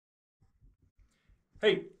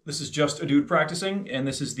Hey, this is just a dude practicing, and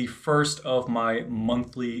this is the first of my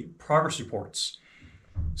monthly progress reports.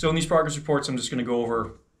 So in these progress reports, I'm just going to go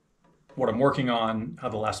over what I'm working on, how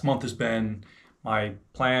the last month has been, my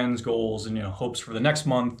plans, goals, and hopes for the next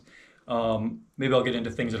month. Maybe I'll get into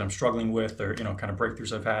things that I'm struggling with, or kind of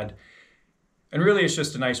breakthroughs I've had. And really, it's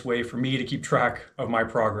just a nice way for me to keep track of my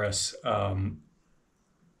progress, and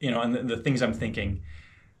the things I'm thinking.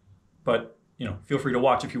 But feel free to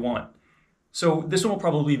watch if you want. So this one will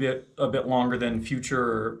probably be a bit longer than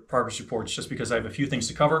future progress reports just because I have a few things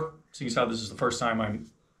to cover, seeing as how this is the first time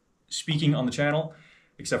I'm speaking on the channel,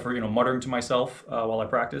 except for muttering to myself while I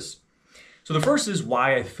practice. So the first is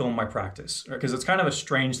why I film my practice, because it's kind of a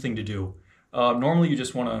strange thing to do. Normally you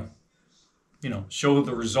just want to show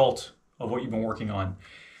the result of what you've been working on.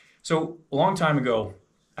 So a long time ago,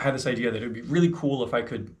 I had this idea that it would be really cool if I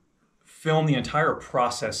could film the entire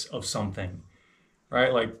process of something,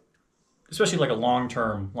 right? Like, especially like a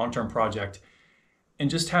long-term project, and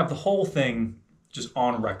just have the whole thing just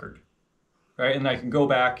on record, right? And I can go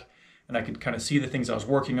back and I could kind of see the things I was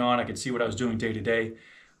working on. I could see what I was doing day to day.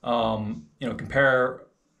 Compare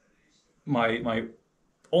my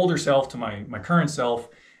older self to my current self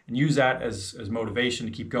and use that as motivation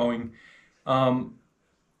to keep going. And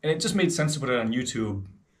it just made sense to put it on YouTube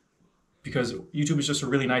because YouTube is just a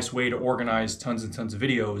really nice way to organize tons and tons of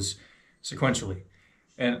videos sequentially.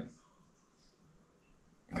 And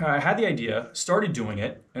I had the idea, started doing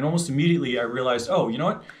it, and almost immediately I realized, oh, you know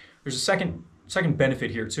what? There's a second benefit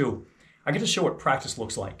here too. I get to show what practice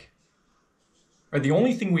looks like. Right? The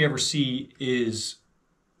only thing we ever see is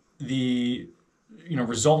the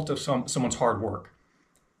result of someone's hard work,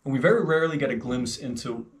 and we very rarely get a glimpse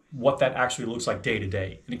into what that actually looks like day to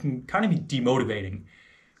day, and it can kind of be demotivating.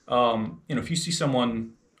 If you see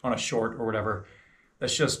someone on a short or whatever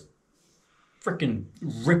that's just freaking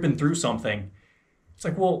ripping through something. It's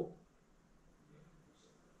like, well,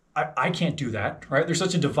 I can't do that, right? There's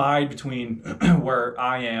such a divide between where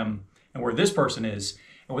I am and where this person is,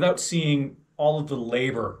 and without seeing all of the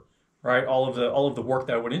labor, right, all of the work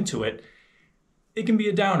that went into it, it can be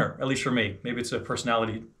a downer, at least for me. Maybe it's a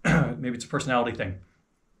personality, thing.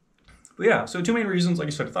 But yeah, so two main reasons. Like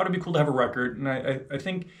I said, I thought it'd be cool to have a record, and I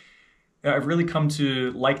think I've really come to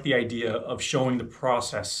like the idea of showing the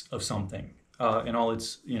process of something and all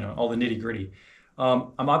its all the nitty gritty.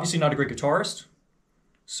 I'm obviously not a great guitarist,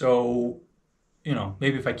 so,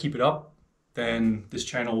 maybe if I keep it up, then this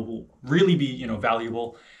channel will really be,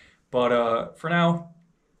 valuable. But for now,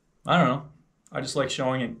 I don't know. I just like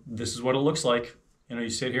showing it. This is what it looks like. You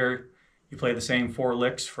sit here, you play the same 4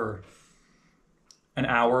 licks for an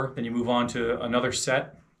hour, then you move on to another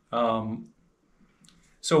set.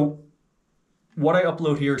 So what I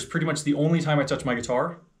upload here is pretty much the only time I touch my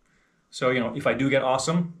guitar. So, if I do get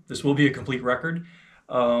awesome, this will be a complete record.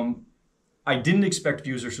 I didn't expect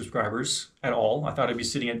views or subscribers at all. I thought I'd be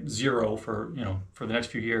sitting at 0 for the next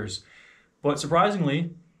few years. But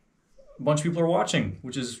surprisingly, a bunch of people are watching,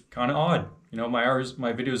 which is kind of odd.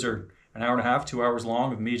 My videos are an hour and a half, 2 hours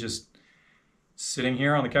long of me just sitting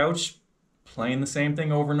here on the couch, playing the same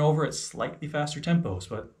thing over and over at slightly faster tempos,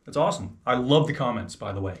 but it's awesome. I love the comments,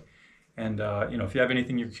 by the way. And, if you have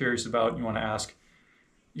anything you're curious about, you want to ask,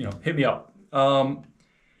 hit me up.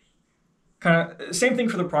 Kind of same thing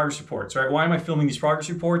for the progress reports, right? Why am I filming these progress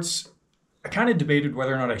reports? I kind of debated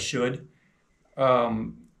whether or not I should.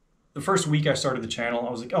 The first week I started the channel, I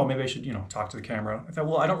was like, oh, maybe I should, talk to the camera. I thought,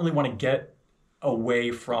 well, I don't really want to get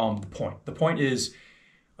away from the point. The point is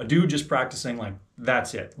a dude just practicing, like,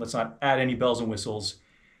 that's it. Let's not add any bells and whistles.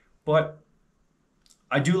 But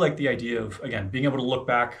I do like the idea of, again, being able to look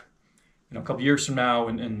back, a couple years from now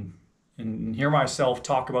and hear myself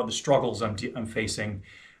talk about the struggles I'm facing.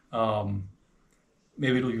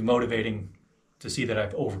 Maybe it'll be motivating to see that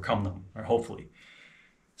I've overcome them, or hopefully.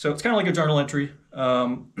 So it's kind of like a journal entry.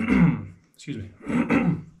 Excuse me.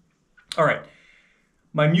 All right.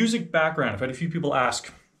 My music background, I've had a few people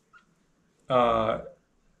ask, someone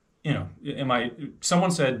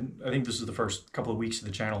said, I think this is the first couple of weeks of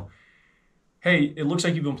the channel, hey, it looks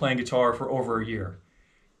like you've been playing guitar for over a year.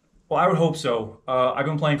 Well, I would hope so. I've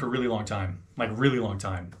been playing for a really long time, like really long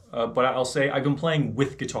time. But I'll say I've been playing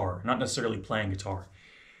with guitar, not necessarily playing guitar.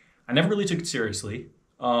 I never really took it seriously.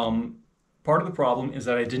 Part of the problem is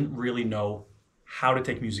that I didn't really know how to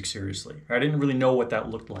take music seriously. I didn't really know what that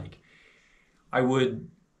looked like. I would,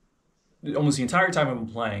 almost the entire time I've been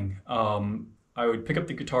playing, I would pick up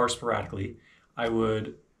the guitar sporadically. I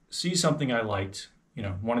would see something I liked,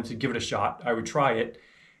 wanted to give it a shot. I would try it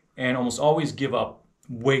and almost always give up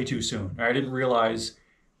way too soon. I didn't realize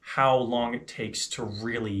how long it takes to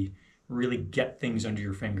really get things under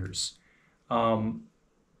your fingers.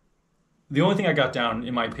 the only thing I got down,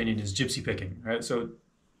 in my opinion, is gypsy picking, right? So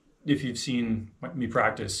if you've seen me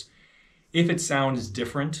practice, if it sounds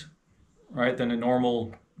different, right, than a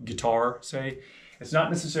normal guitar, say, it's not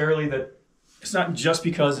necessarily that, it's not just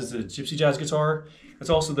because it's a gypsy jazz guitar, it's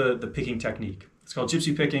also the picking technique. It's called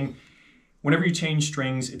gypsy picking. Whenever you change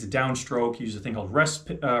strings, it's a downstroke. You use a thing called rest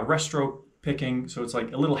stroke picking, so it's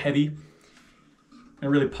like a little heavy, and it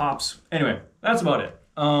really pops. Anyway, that's about it.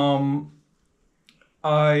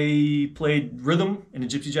 I played rhythm in a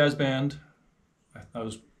gypsy jazz band. That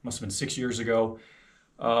must have been 6 years ago.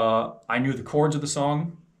 I knew the chords of the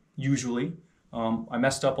song, usually. I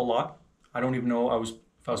messed up a lot. I don't even know if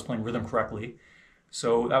I was playing rhythm correctly.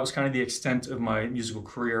 So that was kind of the extent of my musical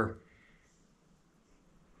career.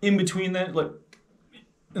 In between that, like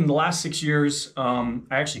in the last 6 years, I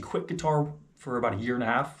actually quit guitar for about 1.5 years.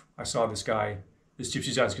 I saw this guy, this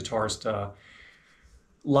gypsy jazz guitarist,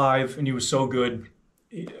 live, and he was so good.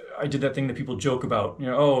 I did that thing that people joke about, you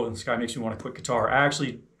know, oh, this guy makes me want to quit guitar. I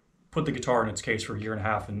actually put the guitar in its case for 1.5 years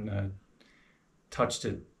and touched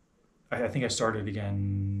it. I think I started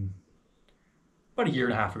again about 1.5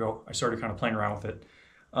 years ago. I started kind of playing around with it.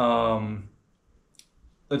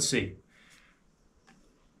 Let's see.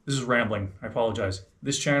 This is rambling. I apologize.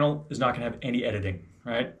 This channel is not going to have any editing,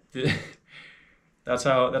 right? That's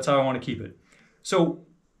how I want to keep it. So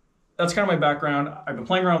that's kind of my background. I've been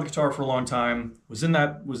playing around with guitar for a long time. Was in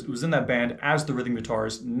that band as the rhythm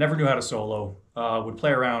guitarist. Never knew how to solo. Would play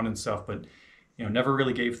around and stuff, but never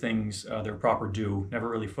really gave things their proper due. Never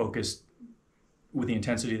really focused with the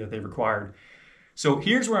intensity that they required. So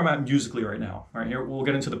here's where I'm at musically right now. All right, here we'll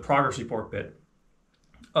get into the progress report bit.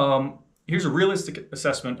 Here's a realistic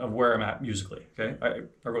assessment of where I'm at musically. Okay,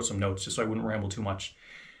 I wrote some notes just so I wouldn't ramble too much.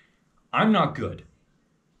 I'm not good.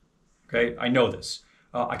 Okay, I know this.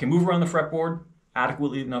 I can move around the fretboard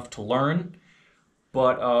adequately enough to learn,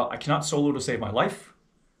 but I cannot solo to save my life.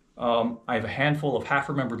 I have a handful of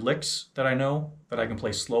half-remembered licks that I know that I can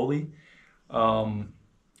play slowly. I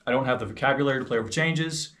don't have the vocabulary to play over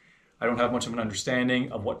changes. I don't have much of an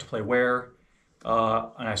understanding of what to play where.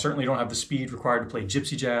 And I certainly don't have the speed required to play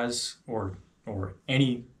gypsy jazz or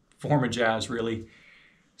any form of jazz, really.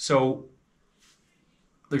 So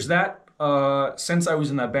there's that. Since I was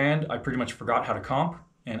in that band, I pretty much forgot how to comp,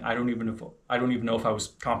 and I don't even know if I was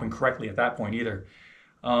comping correctly at that point either.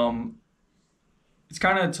 It's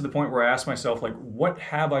kind of to the point where I ask myself, like, what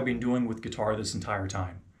have I been doing with guitar this entire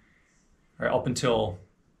time? Right, up until,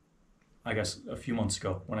 I guess, a few months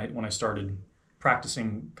ago when I started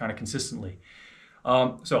practicing kind of consistently.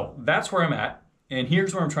 So that's where I'm at, and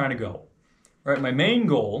here's where I'm trying to go. All right, my main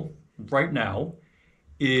goal right now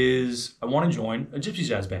is I want to join a gypsy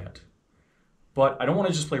jazz band, but I don't want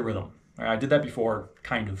to just play rhythm. Right, I did that before,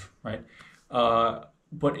 kind of, right?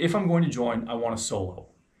 But if I'm going to join, I want a solo.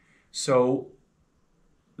 So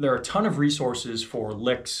there are a ton of resources for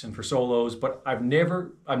licks and for solos, but I've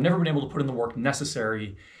never been able to put in the work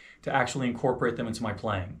necessary to actually incorporate them into my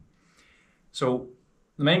playing. So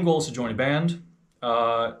the main goal is to join a band,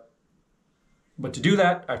 but to do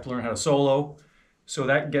that, I have to learn how to solo. So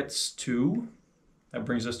that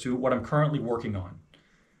brings us to what I'm currently working on.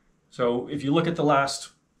 So if you look at the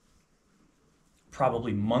last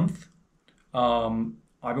probably month,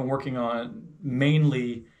 I've been working on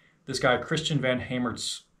mainly this guy Christian Van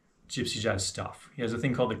Hamert's gypsy jazz stuff. He has a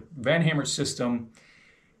thing called the Van Hamert system,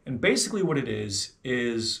 and basically what it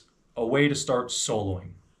is a way to start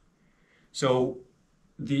soloing. So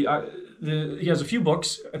he has a few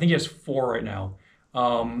books. I think he has 4 right now.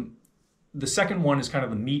 The second one is kind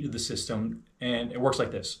of the meat of the system, and it works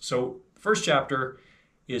like this. So the first chapter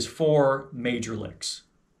is 4 major licks.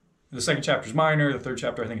 The second chapter is minor. The third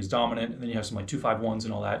chapter, I think, is dominant, and then you have some like 2-5-1s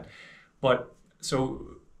and all that. But so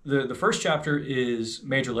the first chapter is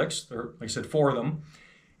major licks. There are, like I said, 4 of them,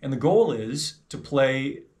 and the goal is to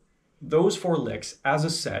play those 4 licks as a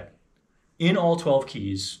set in all 12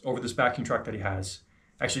 keys over this backing track that he has.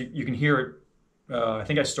 Actually, you can hear it. I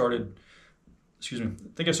think I started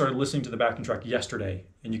listening to the backing track yesterday,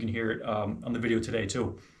 and you can hear it on the video today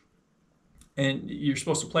too. And you're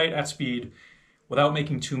supposed to play it at speed without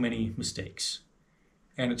making too many mistakes.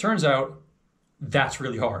 And it turns out that's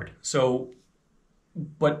really hard. So,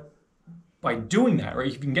 but by doing that, right,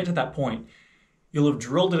 if you can get to that point, you'll have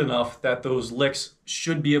drilled it enough that those licks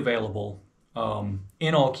should be available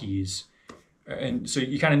in all keys. And so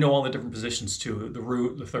you kind of know all the different positions too, the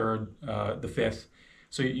root, the third, the fifth.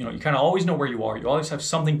 So, you kind of always know where you are. You always have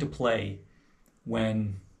something to play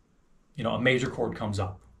when, a major chord comes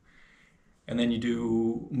up. And then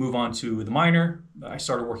you move on to the minor. I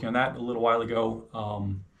started working on that a little while ago.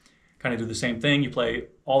 kind of do the same thing. You play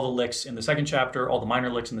all the licks in the second chapter, all the minor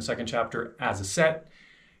licks in the second chapter as a set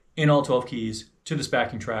in all 12 keys to this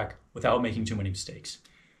backing track without making too many mistakes.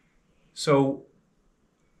 So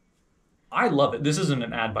I love it. This isn't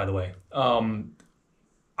an ad, by the way.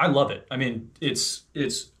 I love it. I mean, it's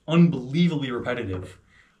unbelievably repetitive.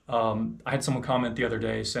 I had someone comment the other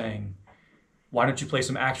day saying, why don't you play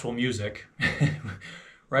some actual music?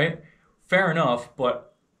 Right? Fair enough,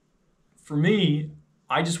 but for me,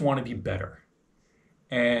 I just want to be better.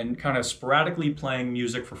 And kind of sporadically playing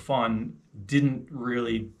music for fun didn't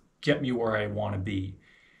really get me where I want to be.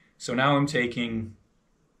 So now I'm taking,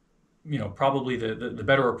 probably the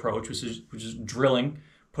better approach, which is drilling,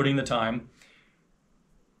 putting the time,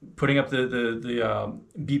 putting up the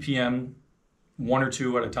BPM 1 or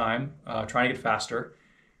 2 at a time, trying to get faster.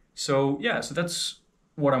 So that's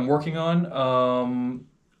what I'm working on.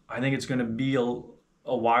 I think it's going to be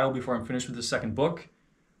a while before I'm finished with the second book.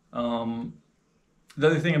 The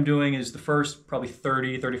other thing I'm doing is the first probably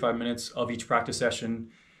 30-35 minutes of each practice session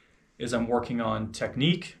is I'm working on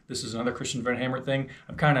technique. This is another Christian Van Hammer thing.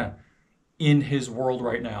 I'm kind of in his world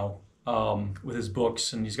right now with his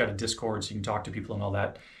books, and he's got a Discord so you can talk to people and all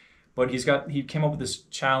that. But he came up with this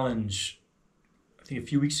challenge, I think a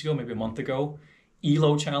few weeks ago, maybe a month ago,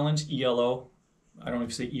 ELO challenge, ELO. I don't know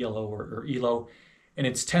if you say ELO or ELO. And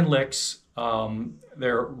it's 10 licks.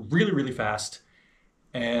 They're really, really fast.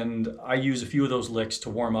 And I use a few of those licks to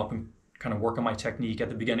warm up and kind of work on my technique at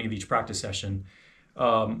the beginning of each practice session.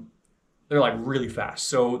 They're like really fast.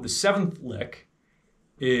 So the 7th lick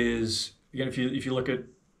is, again, if you look at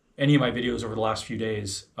any of my videos over the last few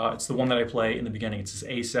days, it's the one that I play in the beginning. It's this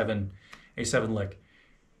A7 lick.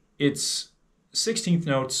 It's 16th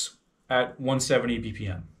notes at 170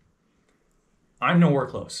 BPM. I'm nowhere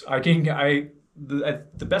close.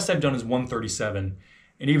 The best I've done is 137,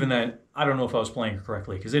 and even then, I don't know if I was playing it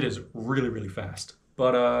correctly because it is really, really fast.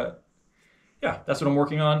 But that's what I'm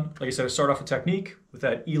working on. Like I said, I start off with technique with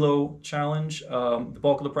that ELO challenge. The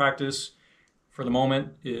bulk of the practice, for the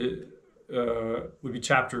moment, would be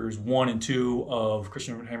chapters 1 and 2 of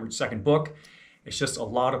Christian Van Hammer's second book. It's just a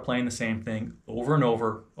lot of playing the same thing over and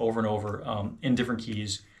over in different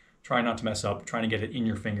keys, trying not to mess up, trying to get it in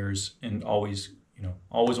your fingers, and always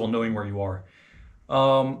while knowing where you are.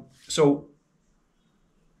 So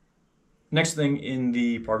next thing in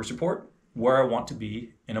the progress report, where I want to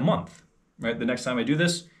be in a month, right? The next time I do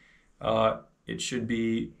this, it should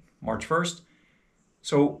be March 1st.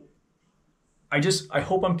 So I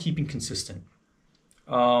hope I'm keeping consistent.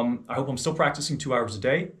 I hope I'm still practicing 2 hours a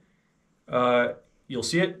day. You'll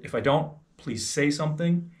see it. If I don't, please say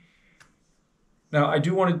something. Now, I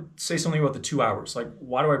do want to say something about the 2 hours. Like,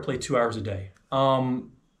 why do I play 2 hours a day?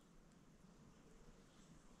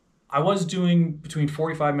 I was doing between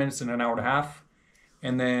 45 minutes and an hour and a half.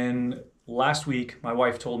 And then last week, my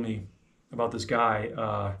wife told me about this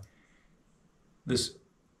guy, this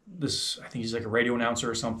I think he's like a radio announcer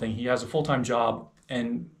or something. He has a full-time job,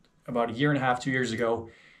 and about a year and a half, 2 years ago,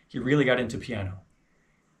 he really got into piano.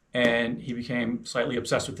 And he became slightly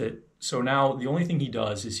obsessed with it. So now the only thing he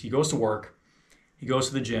does is he goes to work, he goes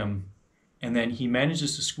to the gym, and then he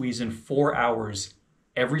manages to squeeze in 4 hours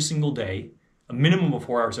every single day, a minimum of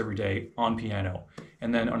 4 hours every day on piano.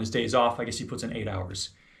 And then on his days off, I guess he puts in 8 hours.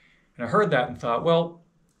 And I heard that and thought, well,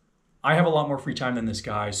 I have a lot more free time than this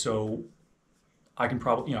guy, so I can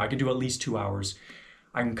probably, I can do at least 2 hours.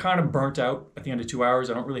 I'm kind of burnt out at the end of 2 hours.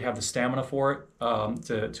 I don't really have the stamina for it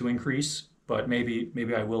to increase, but maybe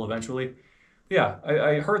I will eventually. But yeah,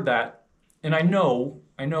 I heard that, and I know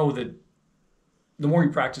that the more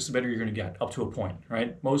you practice, the better you're going to get, up to a point,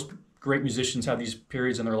 right? Most great musicians have these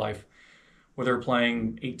periods in their life where they're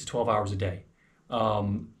playing 8 to 12 hours a day.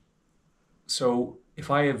 So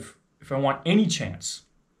if I want any chance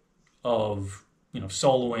of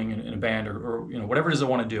soloing in a band or whatever it is I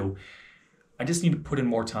want to do, I just need to put in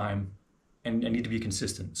more time and I need to be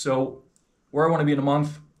consistent. So where I want to be in a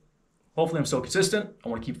month, hopefully I'm still consistent. I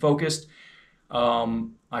want to keep focused.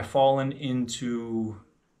 I've fallen into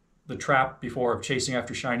the trap before of chasing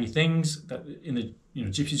after shiny things that in the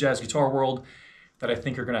gypsy jazz guitar world that I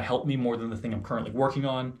think are going to help me more than the thing I'm currently working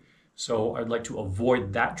on. So I'd like to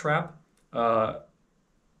avoid that trap. What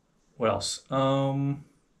else?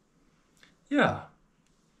 Yeah.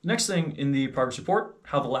 Next thing in the progress report,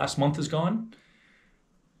 how the last month has gone.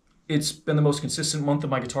 It's been the most consistent month of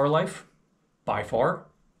my guitar life, by far.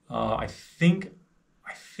 I think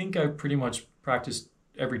I've pretty much practiced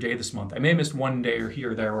every day this month. I may have missed one day or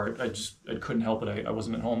here or there where I couldn't help it. I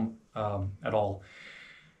wasn't at home at all.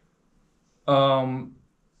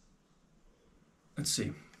 Let's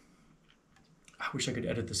see. I wish I could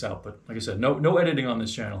edit this out, but like I said, no editing on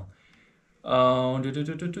this channel.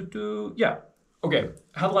 Yeah. Okay.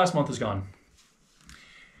 How the last month has gone.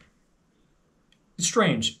 It's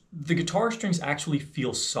strange. The guitar strings actually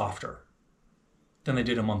feel softer than they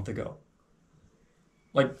did a month ago.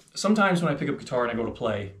 Like sometimes when I pick up guitar and I go to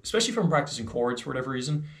play, especially if I'm practicing chords for whatever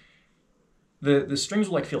reason, the strings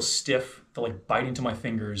will like feel stiff. They'll like bite into my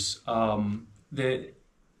fingers. I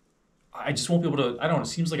just won't be able to, I don't know, it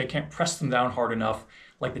seems like I can't press them down hard enough.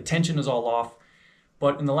 Like the tension is all off.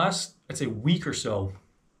 But in the last, I'd say, week or so,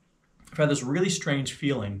 I've had this really strange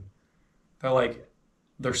feeling that like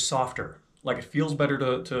they're softer. Like it feels better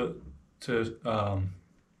to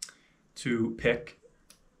pick.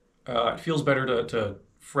 It feels better to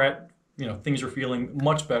fret. You know, things are feeling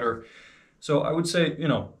much better. So I would say, you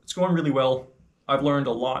know, it's going really well. I've learned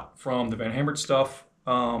a lot from the Van Hemert stuff.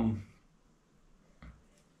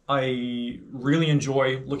 I really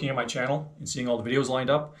enjoy looking at my channel and seeing all the videos lined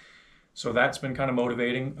up. So that's been kind of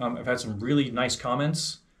motivating. I've had some really nice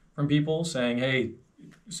comments from people saying, hey,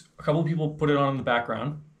 a couple of people put it on in the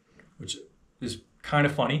background, which is kind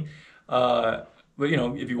of funny. But you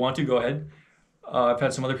know, if you want to, go ahead. I've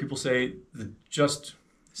had some other people say that just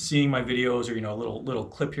seeing my videos or, you know, a little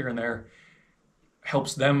clip here and there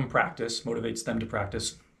helps them practice, motivates them to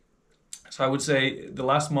practice. So I would say the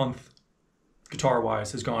last month,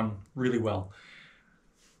 guitar-wise, has gone really well.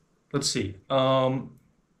 Let's see. All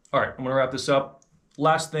right, I'm gonna wrap this up.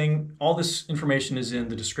 Last thing, all this information is in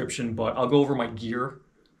the description, but I'll go over my gear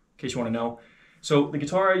in case you wanna know. So the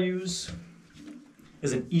guitar I use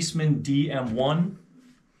is an Eastman DM1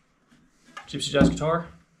 Gypsy Jazz guitar.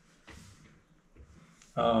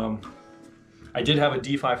 I did have a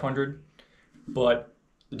D500, but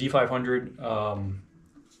the D500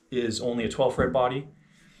 is only a 12 fret body,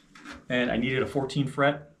 and I needed a 14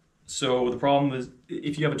 fret. So the problem is,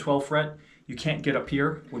 if you have a 12 fret, you can't get up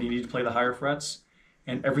here when you need to play the higher frets.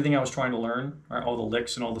 And everything I was trying to learn, all the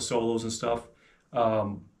licks and all the solos and stuff,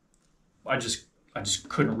 I just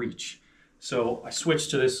couldn't reach. So I switched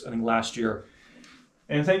to this, I think, last year.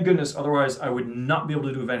 And thank goodness, otherwise I would not be able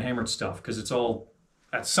to do Van Hemert stuff because it's all,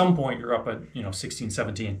 at some point you're up at, you know, 16,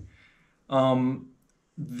 17.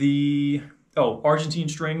 Argentine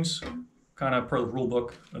strings, kind of per the rule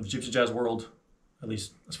book of the Gypsy Jazz world, at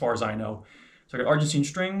least as far as I know. So I got Argentine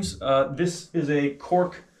strings. This is a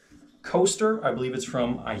cork coaster. I believe it's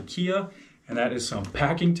from IKEA, and that is some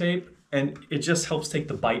packing tape. And it just helps take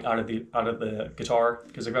the bite out of the guitar,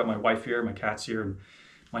 because I've got my wife here, my cat's here, and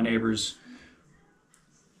my neighbors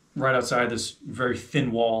right outside this very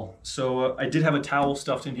thin wall. So I did have a towel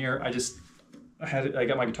stuffed in here. I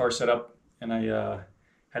got my guitar set up, and I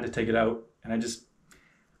had to take it out, and I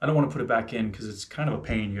don't want to put it back in because it's kind of a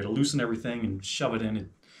pain. You got to loosen everything and shove it in.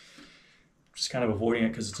 Just kind of avoiding it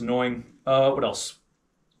because it's annoying. What else?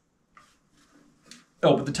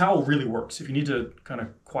 Oh, but the towel really works. If you need to kind of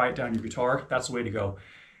quiet down your guitar, that's the way to go.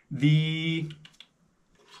 The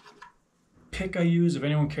pick I use, if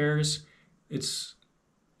anyone cares, it's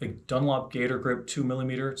a Dunlop Gator grip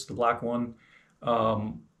 2mm. It's the black one.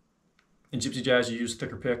 In Gypsy Jazz, you use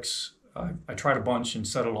thicker picks. I tried a bunch and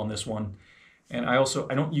settled on this one. And I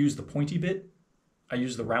don't use the pointy bit. I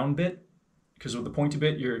use the round bit, because with the pointy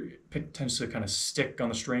bit, your pick tends to kind of stick on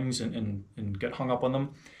the strings and get hung up on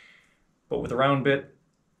them. But with the round bit,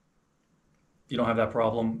 you don't have that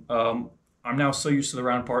problem. I'm now so used to the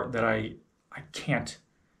round part that I can't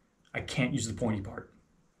use the pointy part.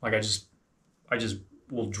 Like I just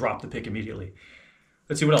will drop the pick immediately.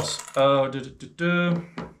 Let's see what else.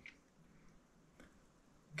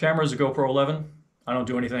 Camera is a GoPro 11. I don't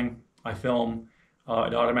do anything. I film.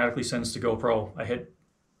 It automatically sends to GoPro. I hit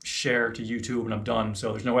share to YouTube and I'm done.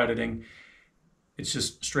 So there's no editing. It's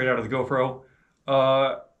just straight out of the GoPro.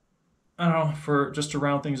 I don't know, just to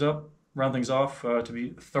round things off, to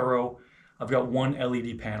be thorough, I've got one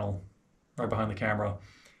LED panel right behind the camera.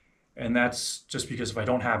 And that's just because if I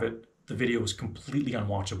don't have it, the video is completely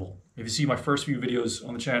unwatchable. If you see my first few videos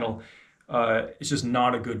on the channel, it's just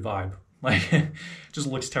not a good vibe. Like, it just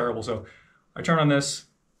looks terrible. So I turn on this,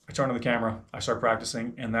 I turn on the camera, I start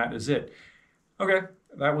practicing, and that is it. Okay,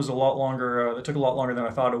 that was a lot longer, that took a lot longer than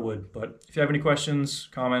I thought it would. But if you have any questions,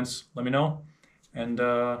 comments, let me know. And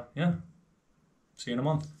yeah, see you in a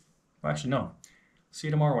month. Well, actually, no. See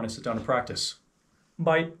you tomorrow when I sit down to practice.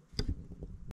 Bye.